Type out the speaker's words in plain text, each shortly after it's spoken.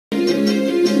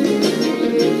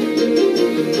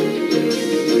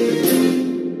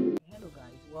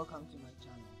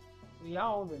we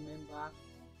all remember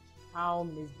how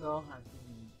MZBEL has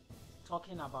been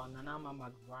talking about Nanama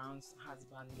Mcbrown's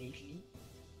husband lately.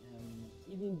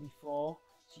 Even before,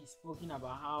 she's spoken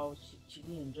about how she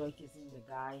didn't enjoy kissing the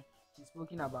guy. She's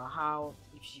spoken about how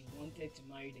if she wanted to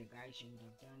marry the guy, she would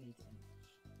have done it.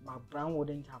 And Mcbrown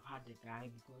wouldn't have had the guy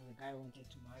because the guy wanted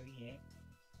to marry her,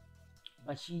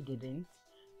 but she didn't.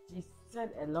 She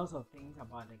said a lot of things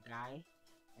about the guy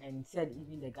and said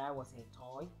even the guy was her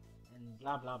toy and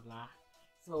blah blah blah.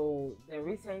 So the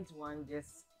recent one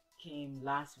just came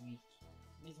last week.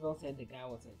 MZBEL said the guy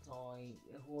was a toy,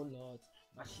 a whole lot,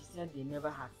 but she said they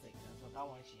never had sex, and so that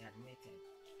one she admitted.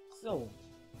 So,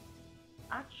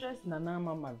 actress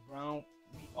Nanama Mcbrown,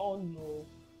 we all know,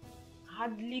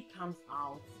 hardly comes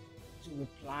out to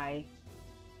reply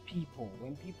people.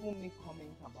 When people make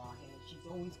comments about her, she's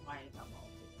always quiet about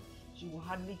it. She will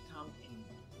hardly come and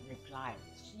reply.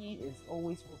 She is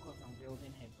always focused on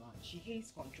building her brand. She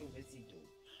hates controversy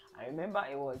though. I remember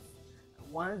it was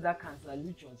once that Cancer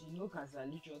Luchos, Cancer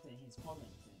Luchos and his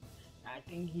comments, and I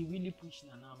think he really pushed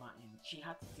Nanama and she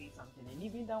had to say something, and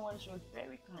even that one she was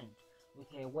very kind with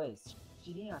her words.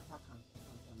 She didn't attack Cancer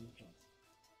Luchos.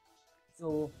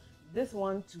 So this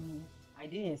one too, I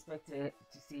didn't expect her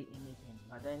to say anything,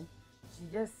 but then she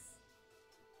just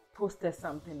posted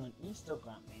something on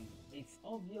Instagram and it's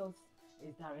obvious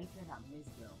it's directed at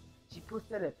MZBEL. She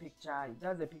posted a picture,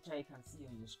 that's a picture you can see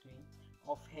on your screen,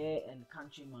 of her and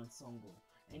Countryman Songo,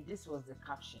 and this was the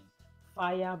caption: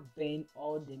 "Fire burn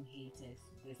all them haters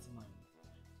this month."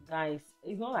 Guys,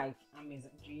 it's not like I'm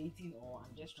exaggerating or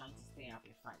I'm just trying to stir up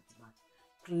a fight, but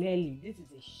clearly this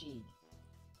is a shade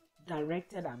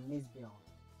directed at MZBEL.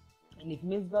 And if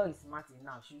MZBEL is smart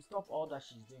enough, she'll stop all that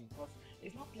she's doing, because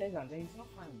it's not pleasant and it's not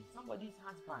funny. Somebody's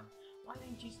husband, why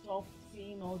don't you stop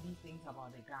saying all these things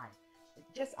about the guy?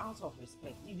 Just out of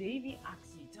respect. If they even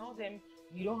ask you, tell them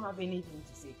you don't have anything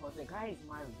to say because the guy is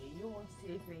married and you don't want to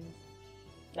say things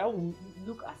that will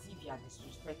look as if you are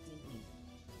disrespecting him.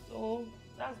 So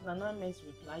that's Nanama's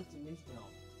reply to MZBEL: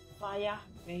 "Fire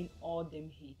burn all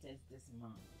them haters this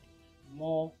month.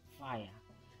 More fire."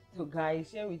 So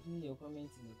guys, share with me your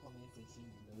comments in the comment section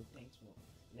below. Thanks for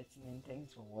listening.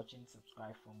 Thanks for watching.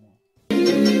 Subscribe for more.